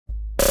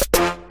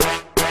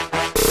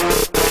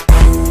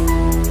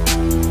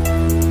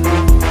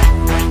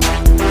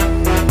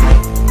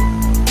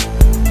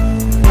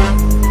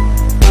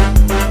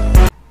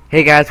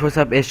Hey guys, what's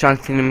up? It's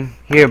Johnston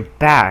here,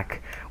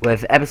 back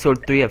with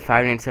episode 3 of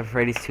Five Nights at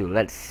Freddy's 2.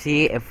 Let's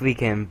see if we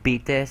can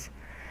beat this.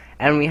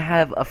 And we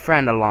have a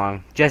friend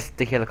along, just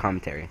to hear the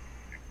commentary.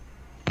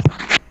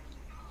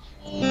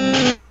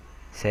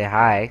 Say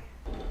hi.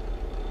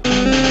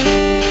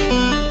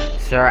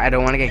 Sir, I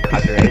don't want to get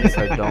copyrighted,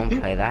 so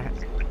don't play that.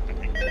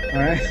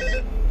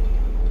 Alright.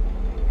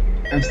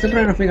 I'm still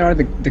trying to figure out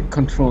the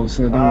controls,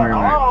 so don't worry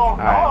about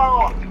it.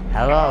 Alright.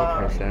 Hello,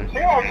 person. See,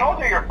 I told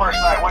you your first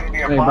night wouldn't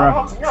be a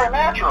problem. You're a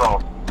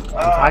natural.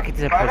 I'm talking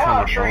to the person on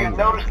I'm the sure phone. you've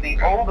noticed the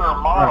older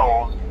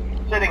models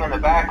sitting in the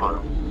back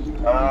room.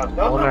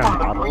 Those are from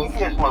the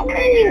previous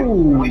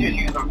location. We just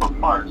use them for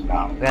parts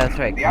now. Yeah, that's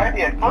right. The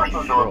idea at first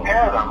was to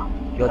repair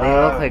them. Yo, they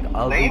look like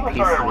ugly They even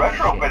pieces started of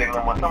retrofitting shit.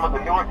 them with some of the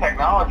newer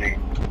technology.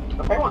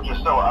 But they were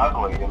just so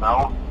ugly, you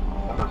know?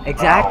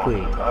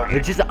 Exactly. They're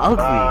just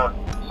ugly.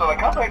 So the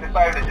company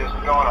decided to just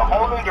go in a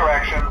whole new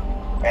direction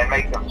and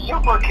make them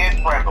super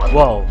kid friendly.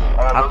 Whoa,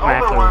 how come I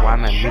have to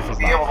rewind my shouldn't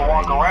music be able to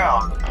walk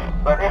box?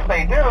 around, but if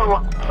they do,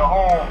 the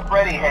whole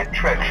Freddy head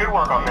trick should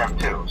work on them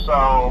too.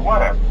 So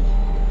whatever.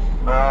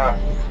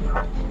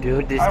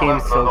 Dude, this game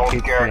is so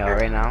cute to me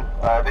right now.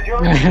 Did you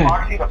ever see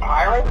Foxy the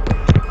pirate?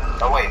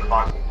 Oh wait,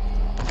 Foxy.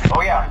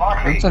 Oh yeah,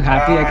 Foxy. I'm so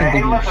happy I can hey,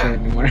 take your listen, shit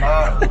anymore.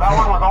 that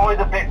one was always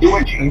a bit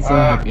twitchy. I'm so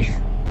happy.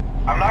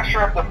 I'm not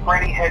sure if the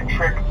Freddy head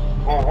trick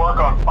will work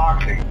on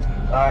Foxy.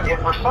 If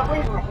for some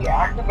reason he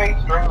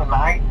activates during the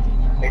night,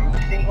 and you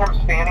see him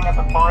standing at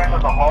the far end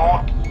of the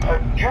hall,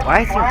 just Why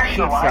is there flash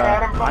the light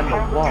at him pizza on the from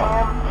time to wall?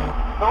 time.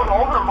 Those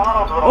older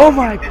models would Oh always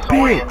my get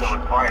disoriented bitch!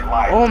 with bright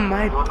light. Oh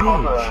my It was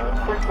called bitch! a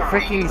system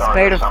Freaking restart or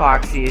Spider something.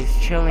 Foxy is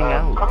chilling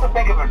Come out. to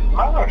think of it,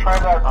 might want to try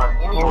that on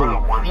any Holy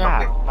room where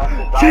crap. something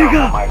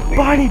undesirable might Chica! be.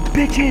 Bonnie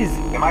bitches!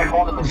 It might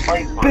hold him in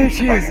place for a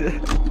Bitches!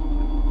 second.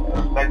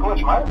 That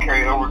glitch might have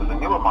carried over to the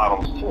newer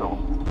models too.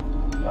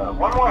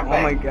 One more thing.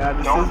 Oh my god,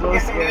 this Don't is so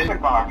forget the scary.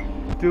 music box.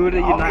 Dude,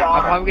 I'll be I'm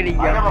honest, probably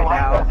gonna I yell never it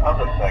liked out. that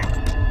other thing.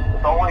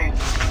 It's always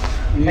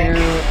You, I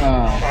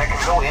can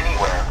go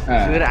anywhere.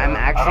 Dude, I'm I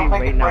actually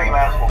don't think right the frame now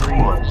mask will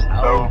fool us, freaked so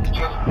out.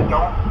 just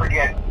don't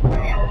forget the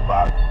music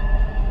box.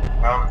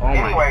 Oh my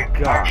Anyway,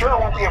 God. I'm sure it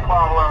won't be a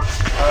problem.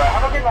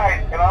 Have a good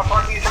night, and I'll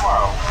talk to you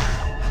tomorrow.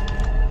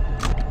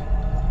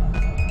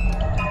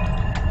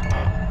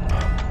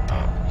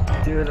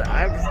 Dude,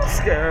 I'm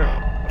scared.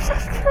 I'm so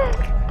scared.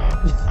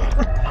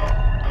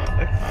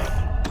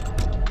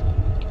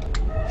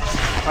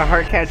 My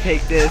heart can't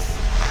take this.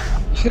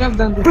 you should have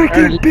done this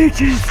Freaking early.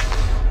 bitches!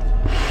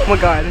 Oh my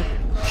god.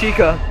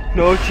 Chica.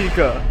 No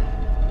Chica.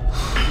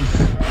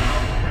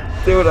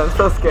 Dude, I'm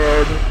so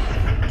scared.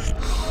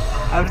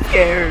 I'm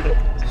scared. You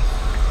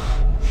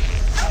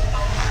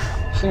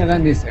should have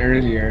done this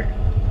earlier.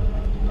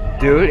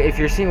 Dude, if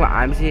you're seeing what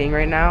I'm seeing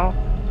right now,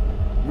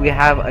 we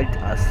have a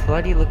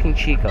slutty looking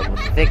Chica with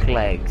thick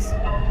legs.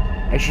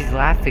 And she's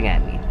laughing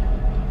at me.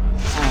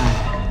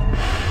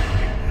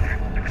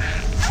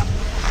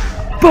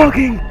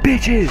 Fucking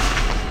bitches!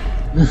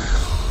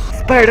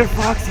 Spider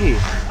Foxy!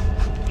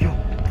 Yo.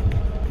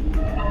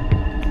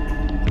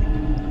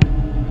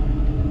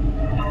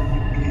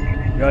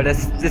 Yo,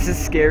 this is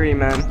scary,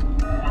 man.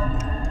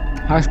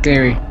 How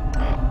scary.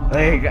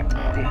 Like,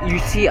 you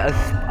see a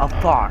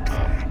fox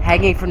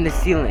hanging from the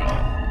ceiling.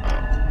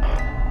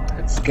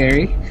 That's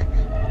scary.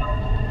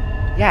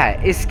 Yeah,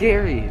 it's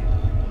scary.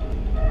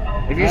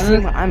 If you're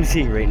seeing what I'm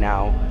seeing right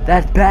now,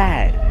 that's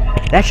bad.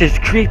 That's just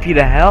creepy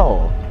to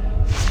hell.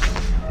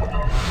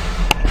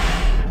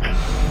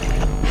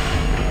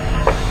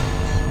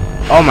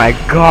 Oh my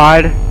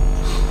god.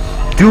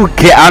 Dude,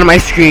 get out of my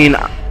screen.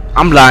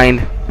 I'm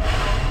blind.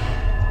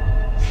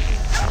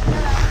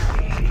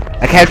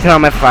 I can't turn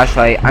on my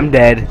flashlight. I'm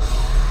dead.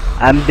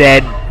 I'm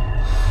dead.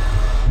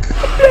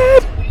 I'm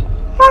dead.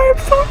 I am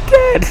so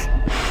dead.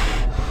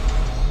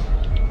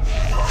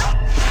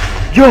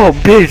 Yo,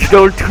 bitch,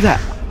 don't do that.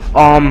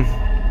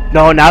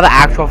 No, now the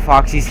actual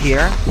Foxy's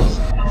here.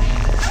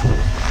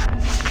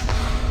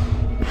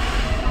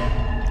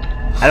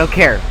 I don't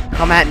care.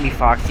 Come at me,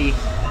 Foxy.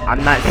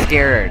 I'm not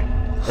scared.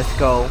 Let's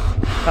go.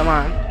 Come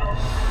on.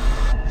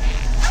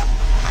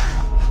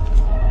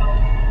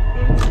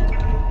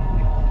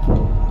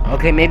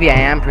 Okay, maybe I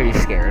am pretty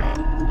scared.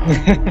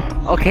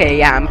 Okay,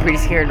 yeah, I'm pretty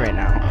scared right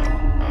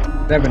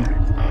now. Devin,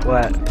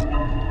 What?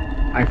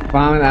 I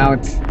found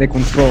out the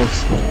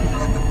controls.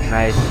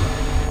 Nice.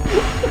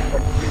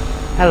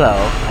 Hello,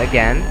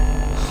 again.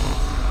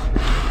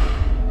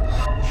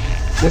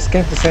 Just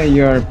got to say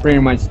you're pretty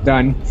much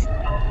done.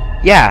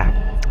 Yeah.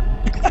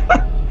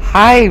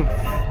 Hi.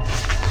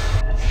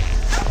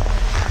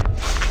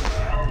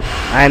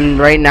 I'm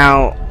right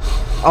now.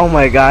 Oh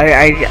my god,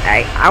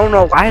 I don't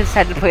know why I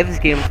decided to play this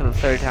game for the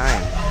third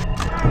time.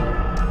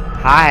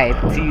 Hi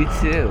to you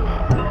too.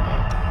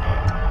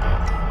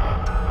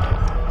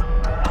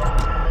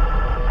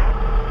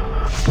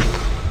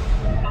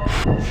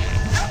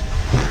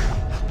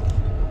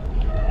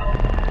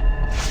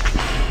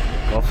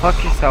 Go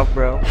fuck yourself,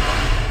 bro.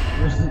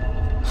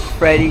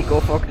 Freddy, go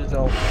fuck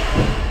yourself.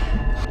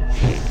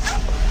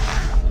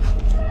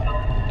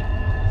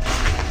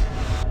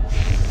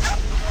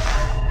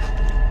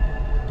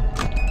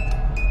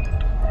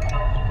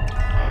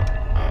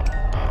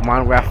 Come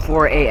on, we're at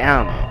 4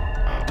 a.m.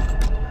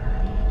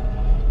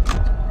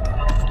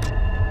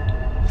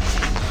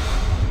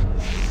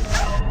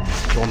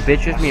 Don't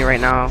bitch with me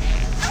right now.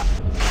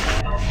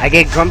 I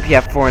get grumpy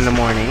at 4 in the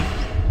morning.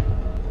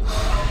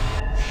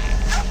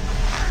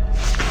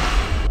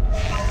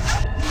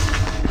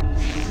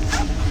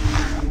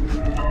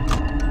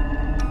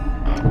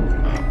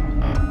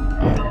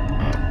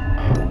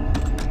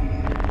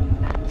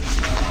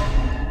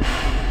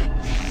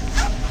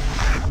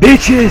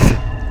 Bitches!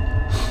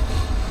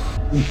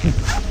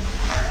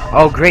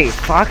 Oh great,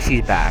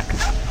 Foxy's back.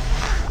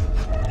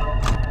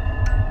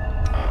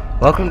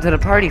 Welcome to the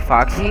party,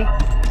 Foxy.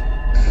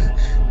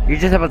 You're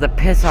just about to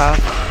piss off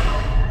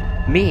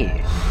me,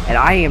 and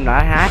I am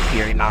not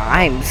happy right now.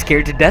 I am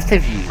scared to death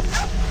of you.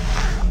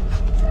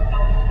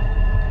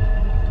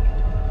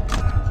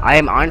 I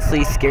am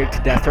honestly scared to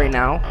death right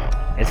now.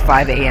 It's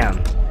 5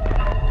 a.m.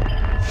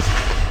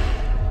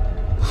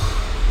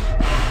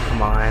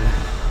 Come on.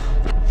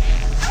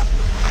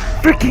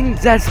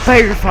 Freaking that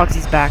Spider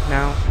Foxy's back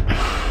now.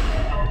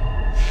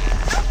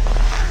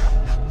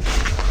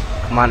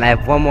 Come on, I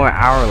have 1 more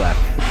hour left.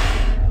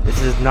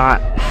 This is not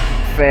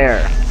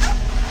fair.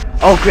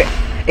 Oh great,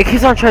 it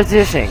keeps on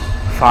transitioning.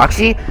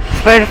 Foxy,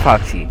 Spider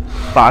Foxy,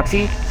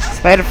 Foxy,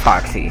 Spider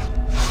Foxy.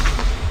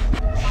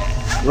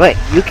 Wait,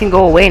 you can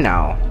go away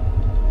now.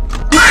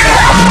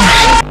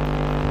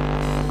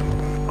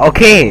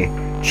 Okay,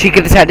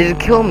 Chica decided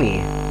to kill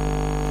me.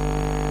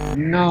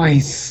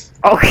 Nice.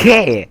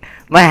 Okay,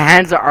 my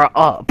hands are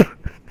up.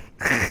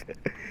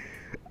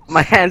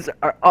 My hands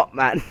are up,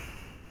 man.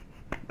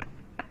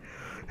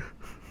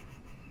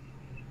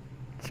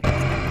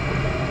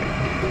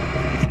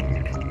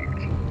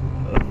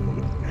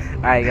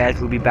 Alright guys,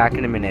 we'll be back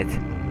in a minute.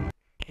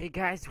 Hey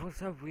guys,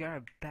 what's up? We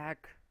are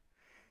back.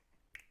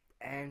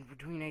 And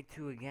we're doing night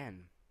 2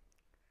 again.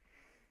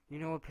 You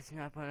know what pisses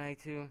me off on night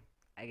 2?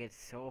 I get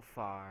so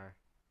far,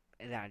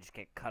 and then I just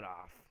get cut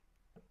off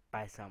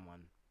by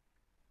someone.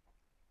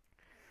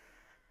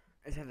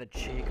 It's either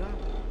Chica,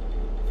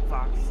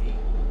 Foxy,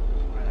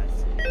 or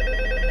that's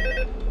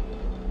it.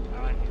 I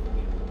want to hear from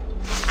you.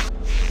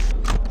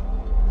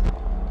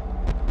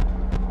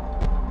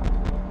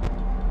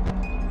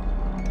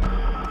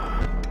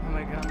 Oh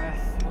my god, my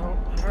throat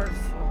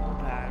hurts so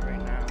bad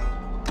right now.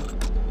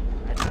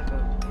 I took a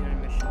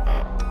intermission for a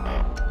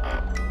while.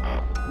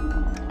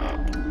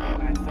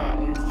 I thought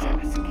it was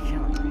just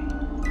killing me.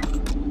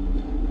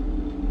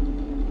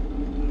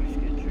 Let me just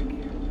get a drink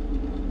here.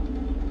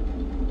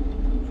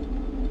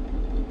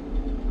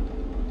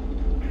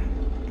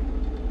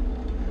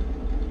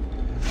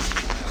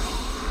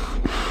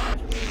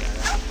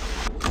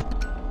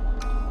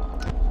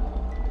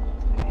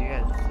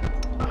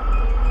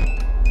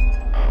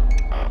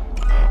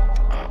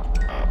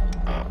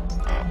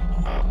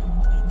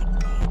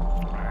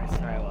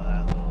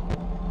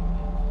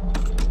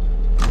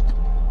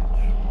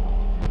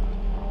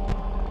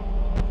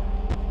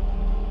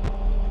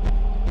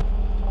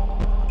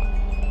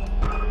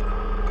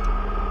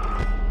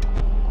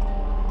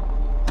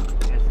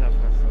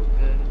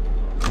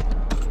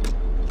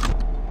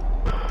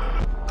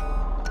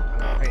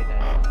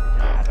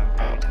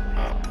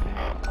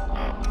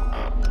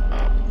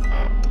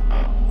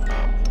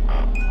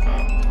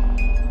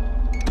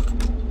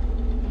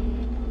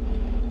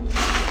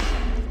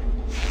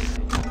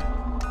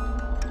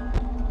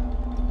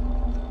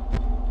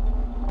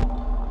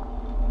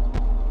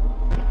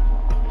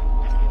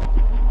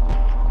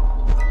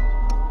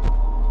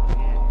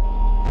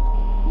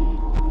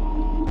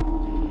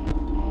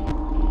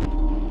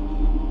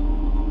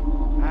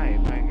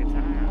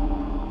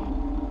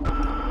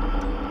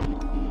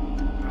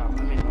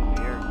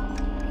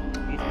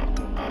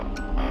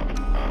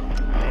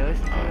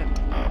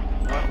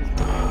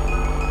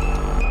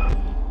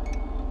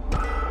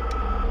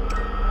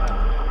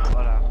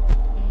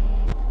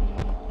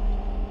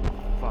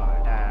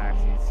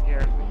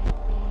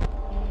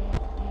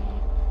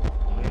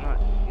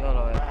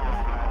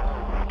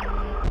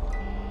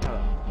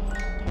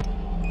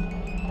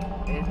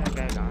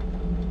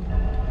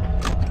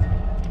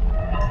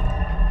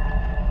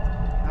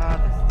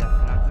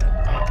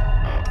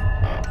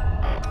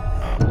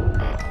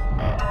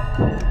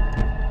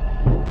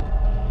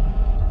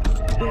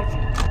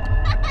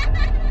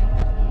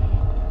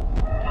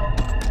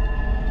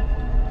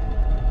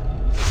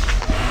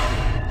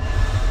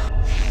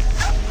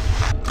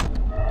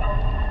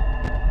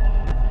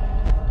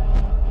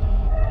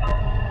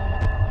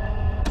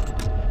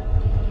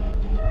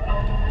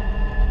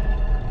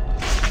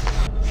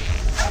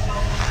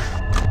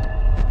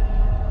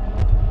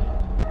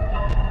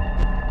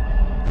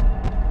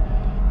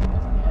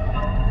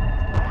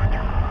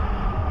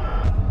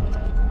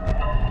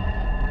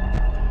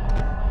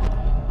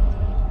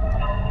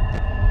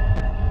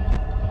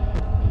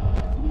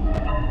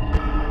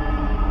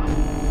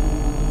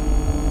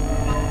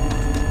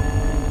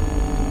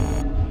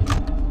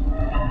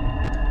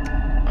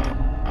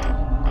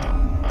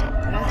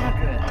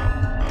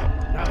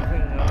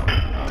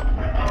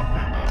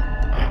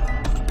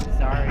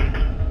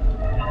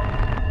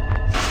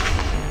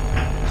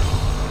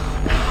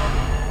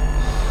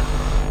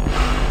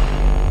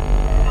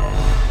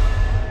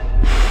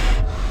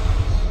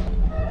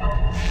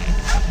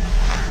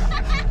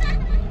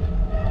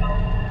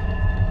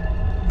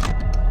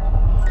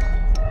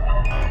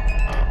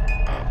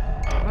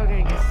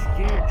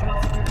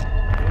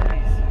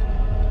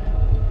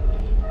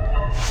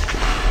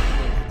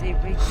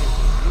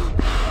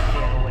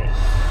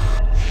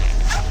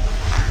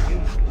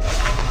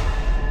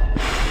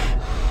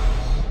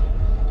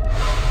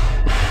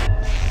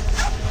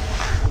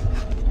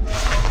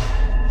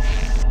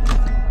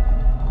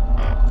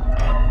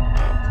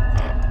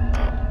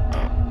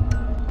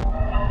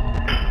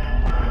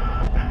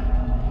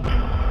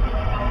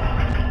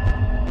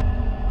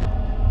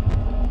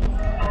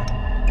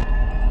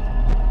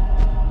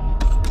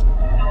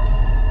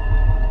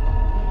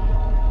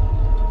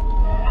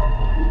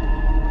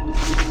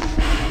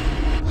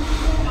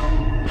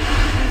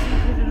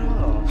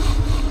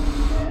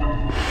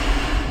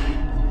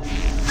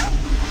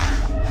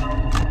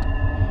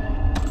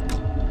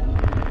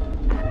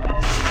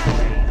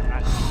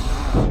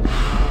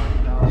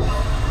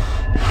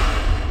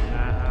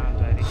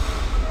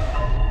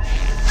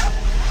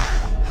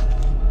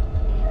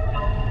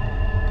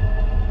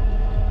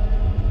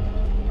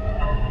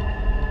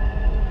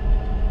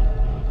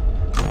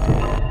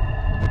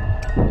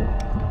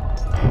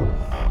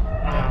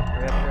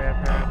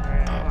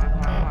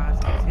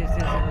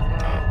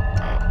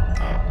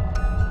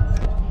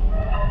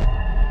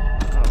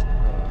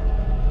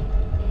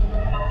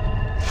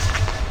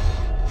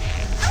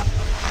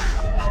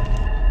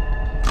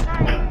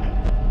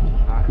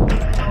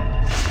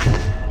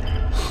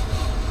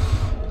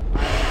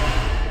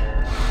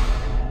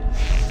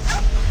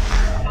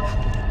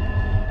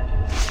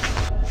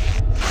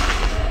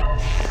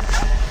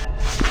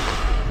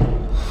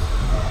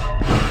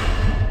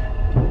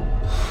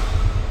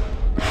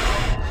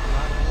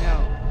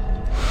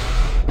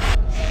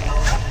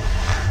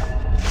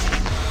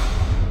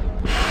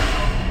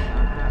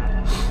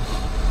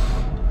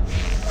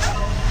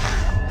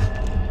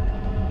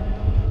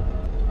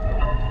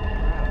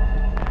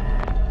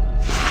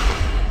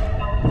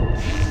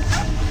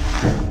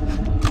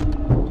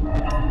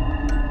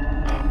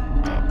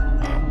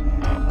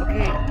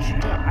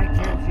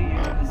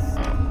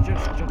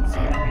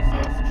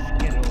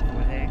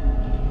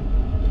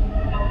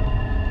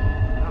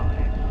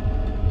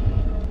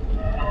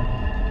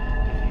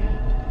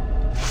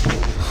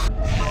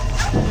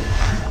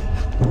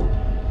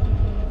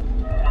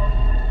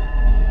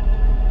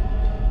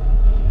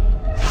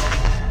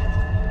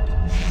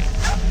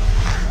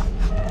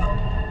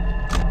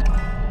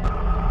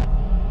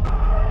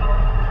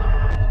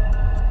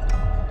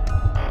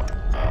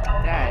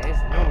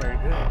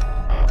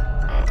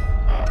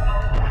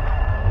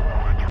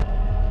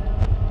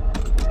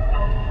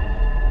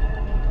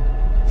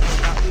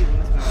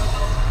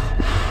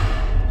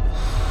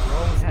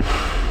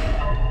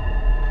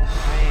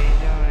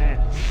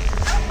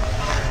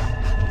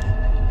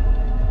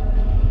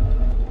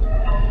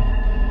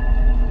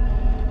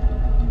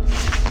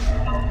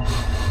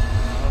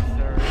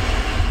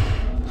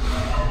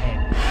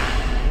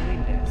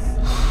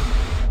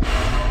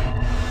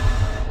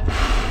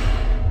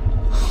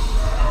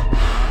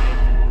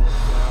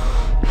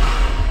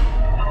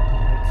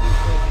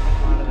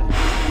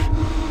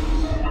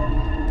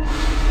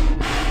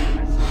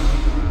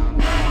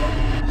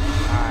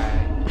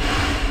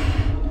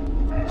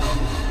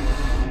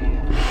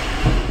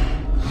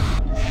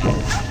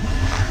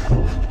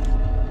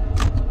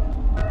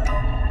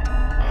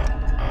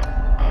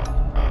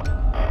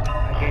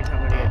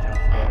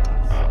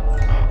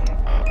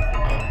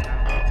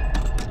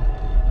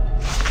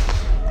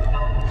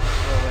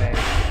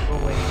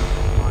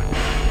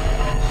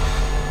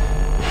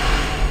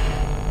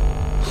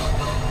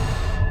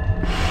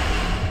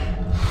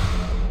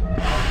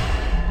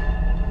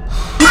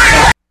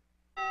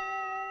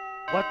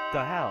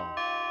 the hell?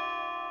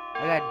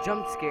 I got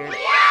jump scared and hit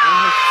 69.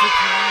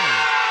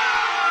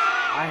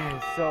 I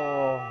am so,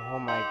 oh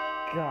my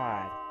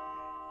god.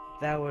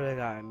 That would have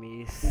got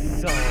me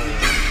so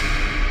mad.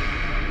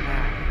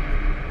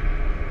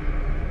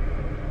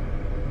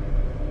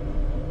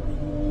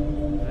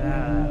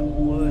 That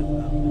would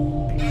have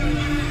been.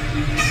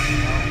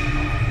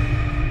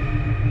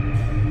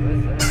 What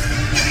is that?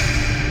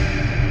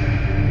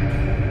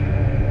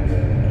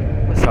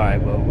 Well, sorry,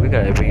 but we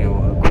gotta bring you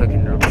a quick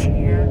interruption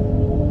here.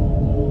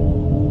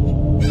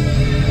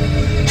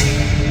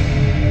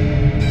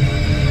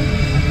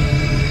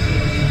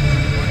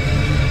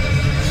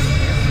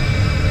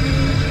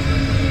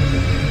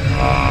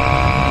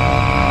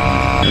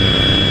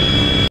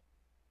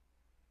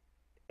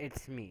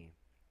 It's me.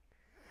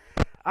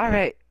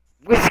 Alright,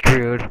 we're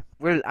screwed.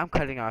 I'm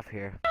cutting off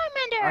here.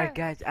 Alright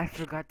guys, I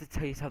forgot to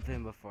tell you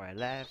something before I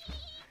left.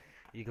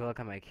 You can look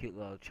at my cute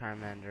little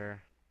Charmander.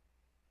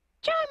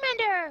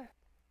 Charmander!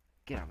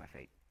 Get out of my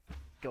face.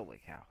 Go away,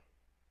 cow.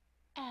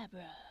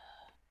 Abra.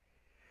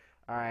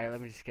 Alright, let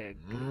me just get a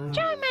good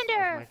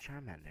Charmander! my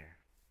Charmander.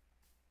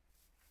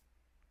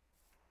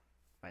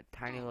 My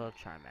tiny little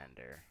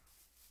Charmander.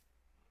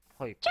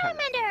 Holy crap,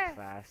 that was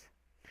fast.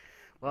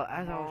 Well,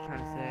 as I was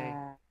trying to say,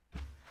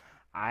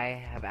 I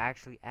have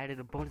actually added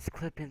a bonus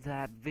clip into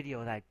that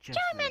video that I just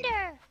made,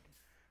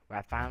 where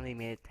I finally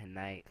made it to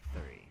night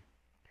 3.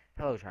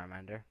 Hello,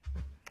 Charmander.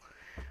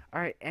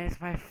 Alright, and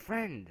it's my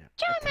friend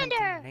attempting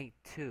night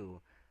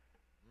 2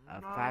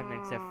 of Five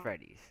Nights at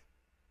Freddy's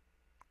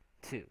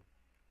 2.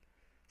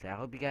 So I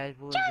hope you guys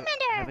will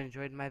have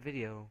enjoyed my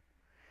video.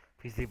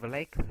 Please leave a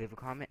like, leave a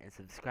comment, and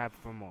subscribe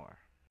for more.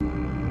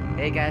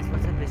 Hey guys,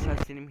 what's up? It's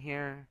Justin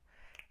here.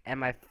 And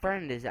my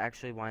friend is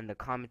actually wanting to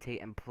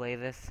commentate and play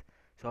this,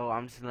 so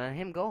I'm just letting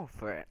him go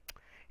for it.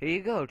 Here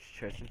you go,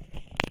 Tristan.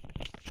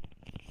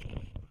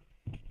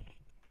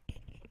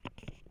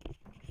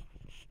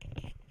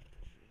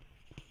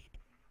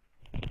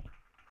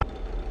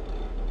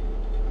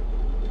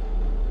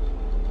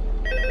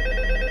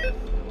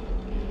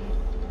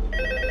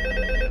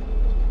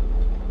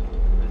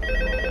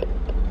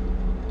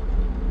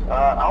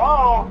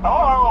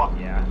 Hello?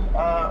 Yeah.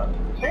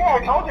 See,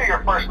 I told you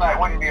your first night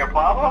wouldn't be a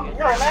problem.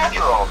 You're a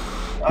natural.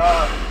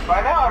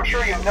 By now I'm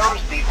sure you've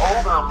noticed the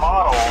older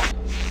models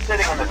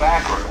sitting in the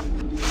back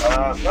room.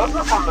 Those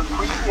are from the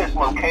previous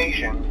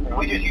location, and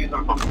we just use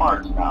them for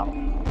parts now.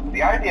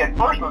 The idea at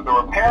first was to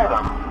repair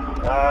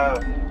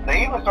them.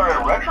 They even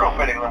started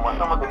retrofitting them with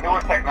some of the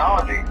newer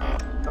technology,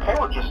 but they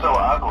were just so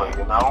ugly,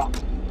 you know,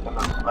 and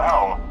the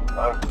smell.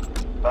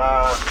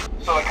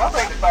 So the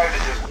company decided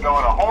to just go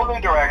in a whole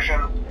new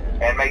direction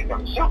and make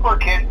them super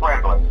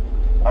kid-friendly.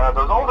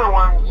 Those older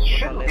ones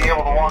shouldn't be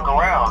able to walk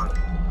around,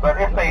 but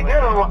if they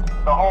do,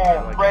 the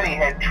whole Freddy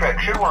head trick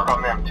should work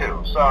on them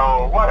too,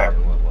 so whatever.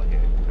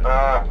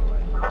 I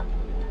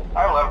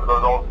love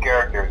those old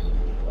characters.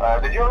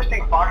 Did you ever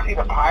see Foxy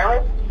the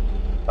Pirate?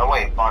 Oh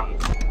wait, Foxy.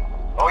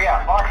 Oh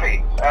yeah,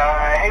 Foxy.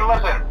 Hey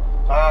listen,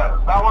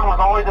 that one was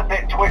always a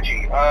bit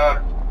twitchy.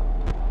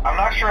 I'm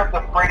not sure if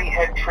the Freddy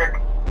head trick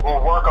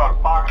will work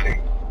on Foxy.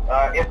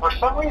 If for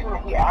some reason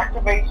he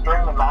activates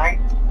during the night,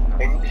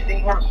 and you see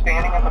him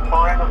standing at the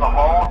far end of the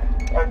hall,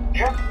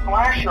 just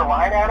flash your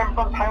light at him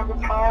from time to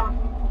time.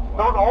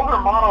 Those older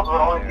models would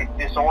always get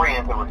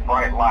disoriented with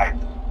bright lights.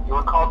 It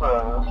would cause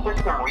a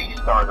system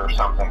restart or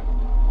something.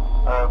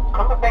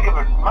 Come to think of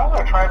it, you might want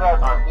to try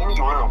that on any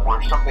room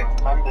where something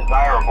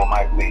undesirable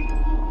might be.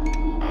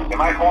 It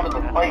might hold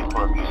him in place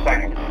for a few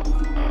seconds.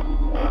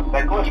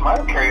 That glitch might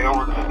have carried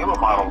over to the newer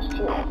models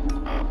too.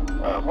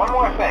 One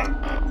more thing,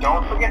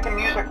 don't forget the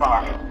music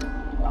box.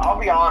 I'll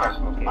be honest,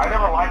 I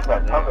never liked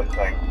that puppet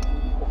thing.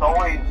 It's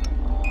always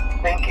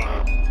thinking,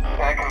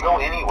 and it can go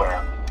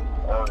anywhere.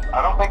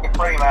 I don't think the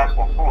Freddy mask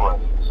will fool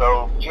it,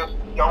 so just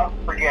don't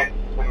forget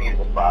the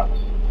music box.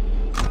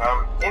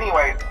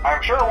 Anyway,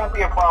 I'm sure it won't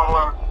be a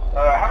problem.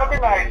 Have a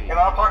good night, and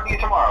I'll talk to you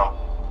tomorrow.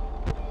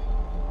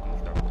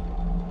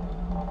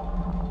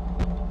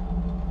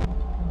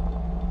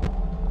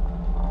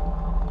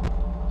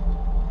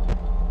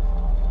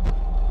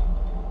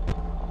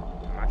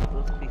 Am I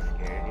supposed to be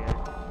scared yet?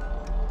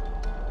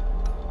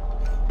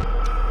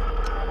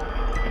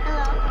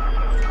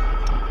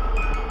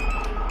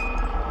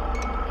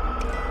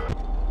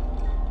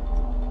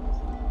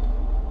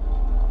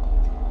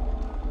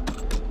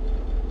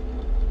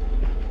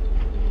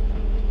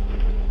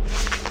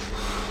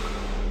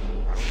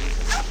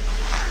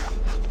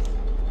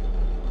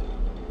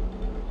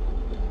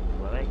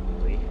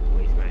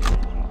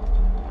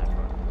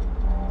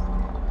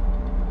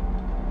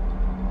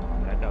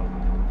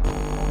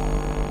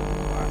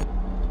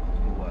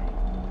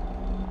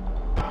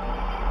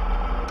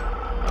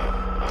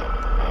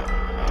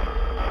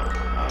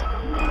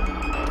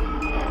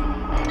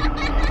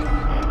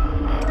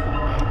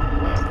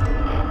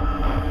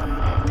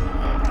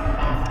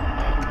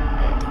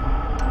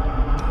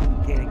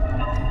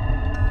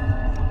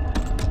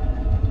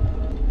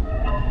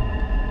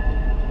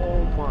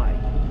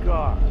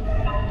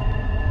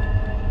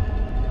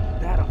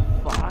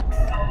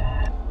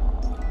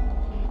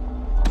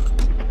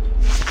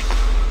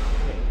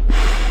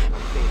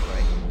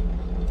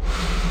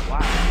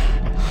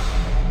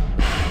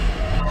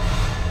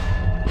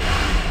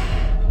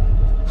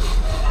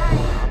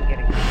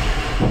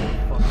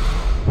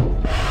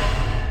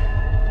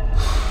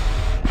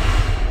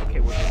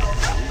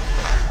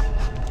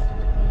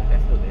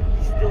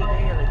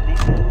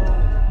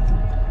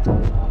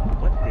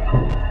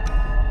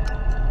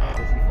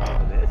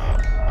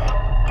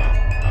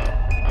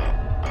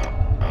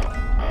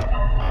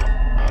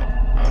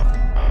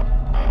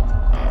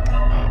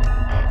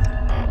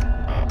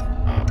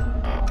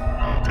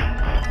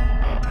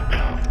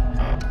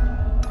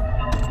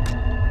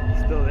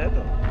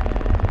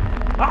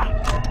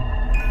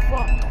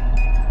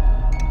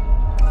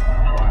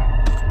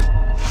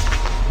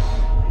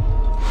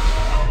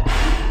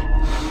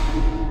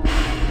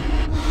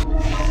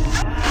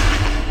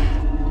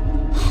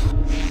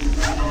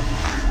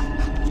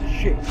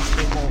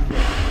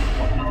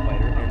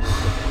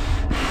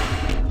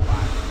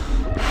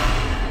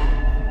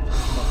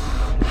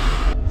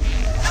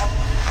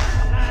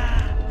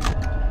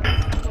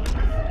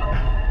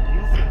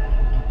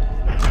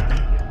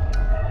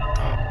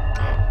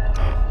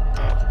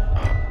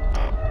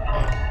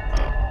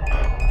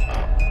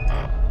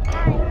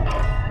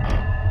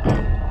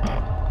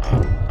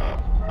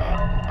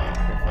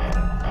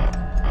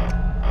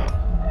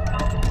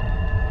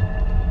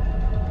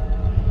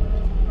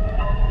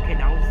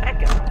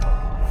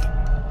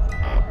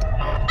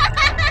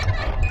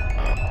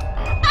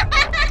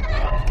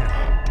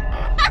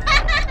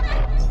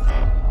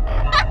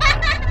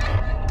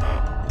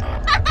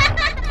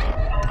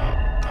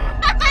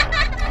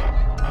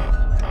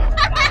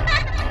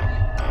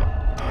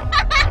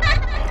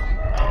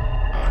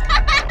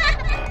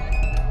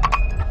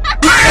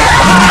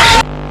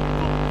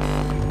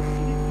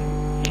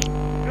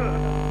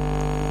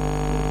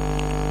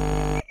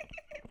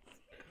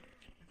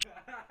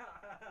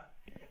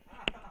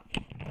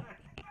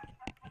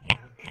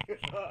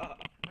 Shit.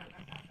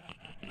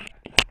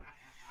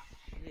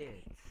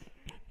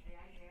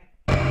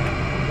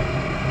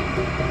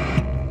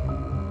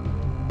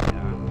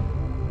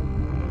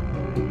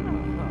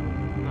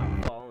 I'm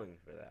not falling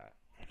for that.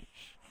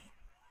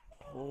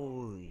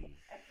 Holy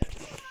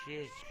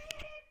shit.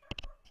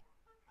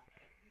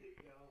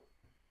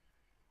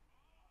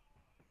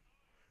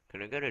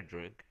 Can I get a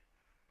drink?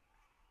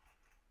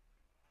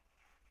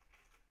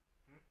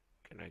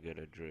 Can I get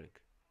a drink?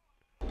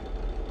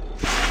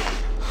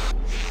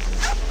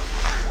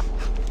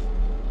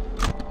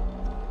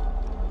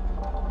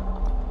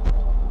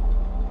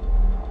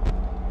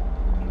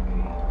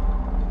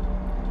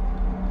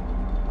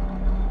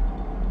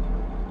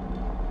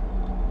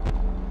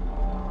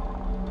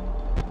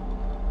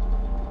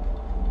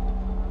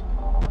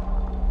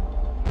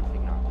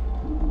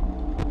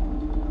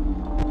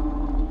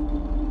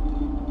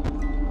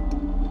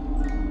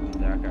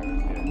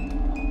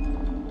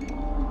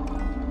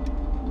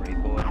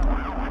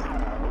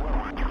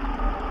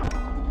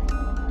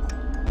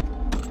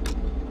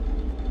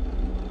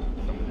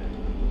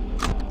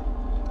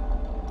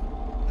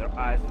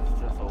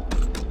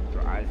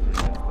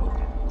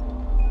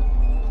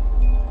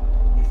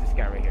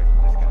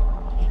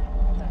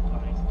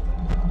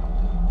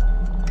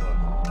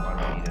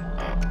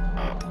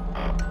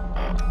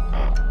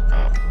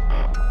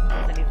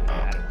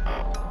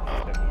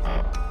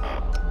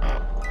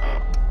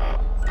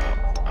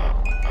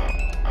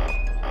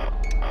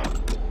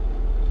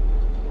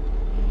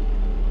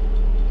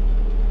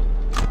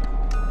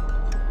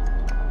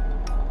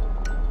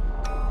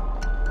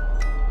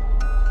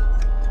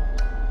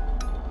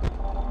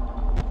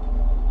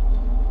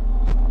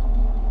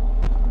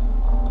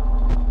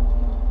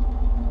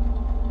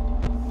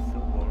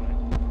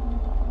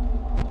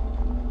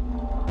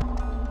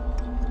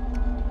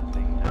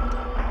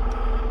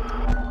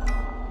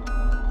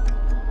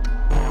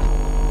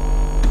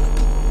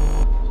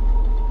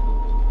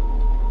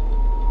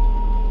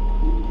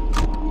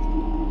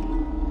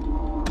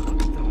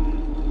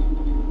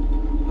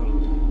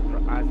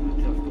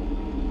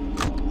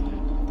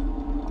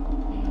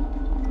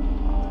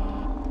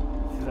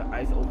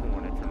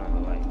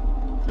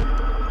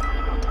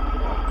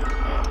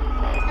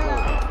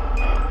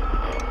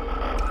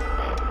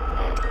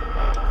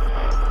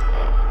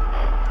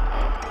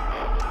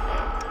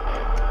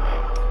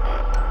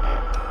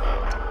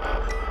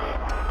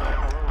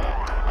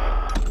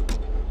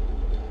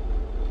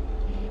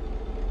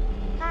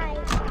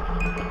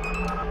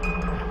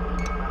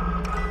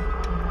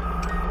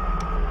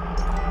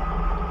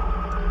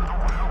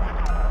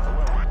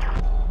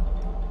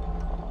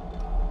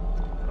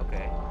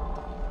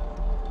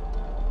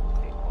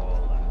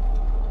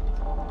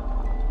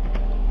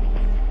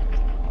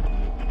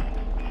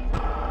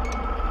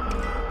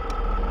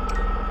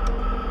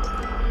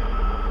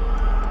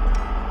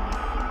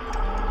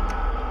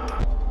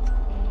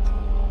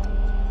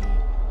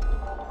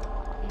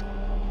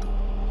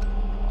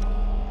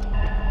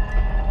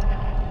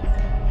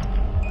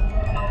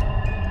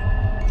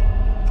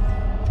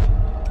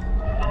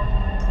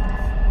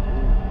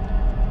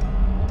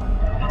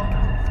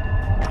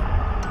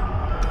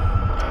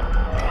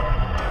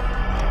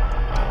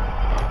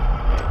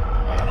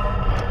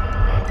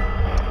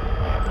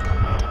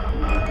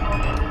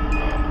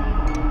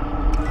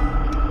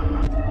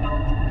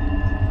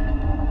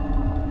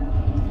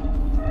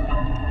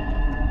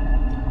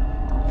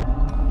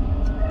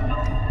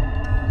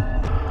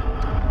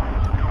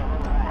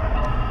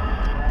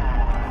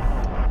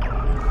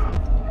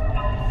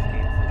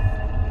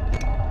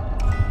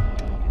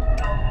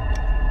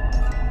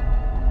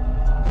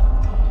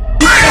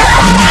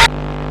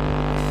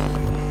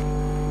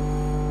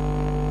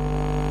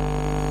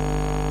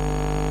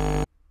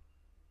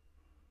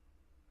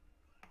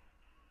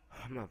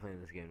 I'm not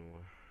playing this game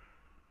anymore.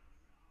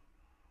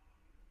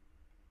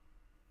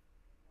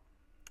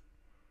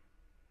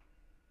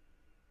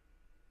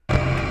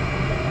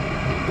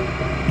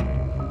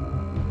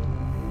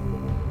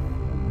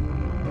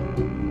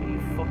 You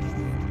fucked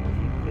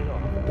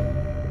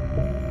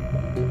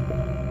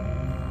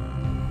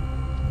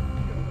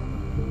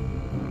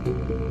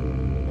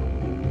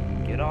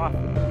Get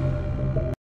off.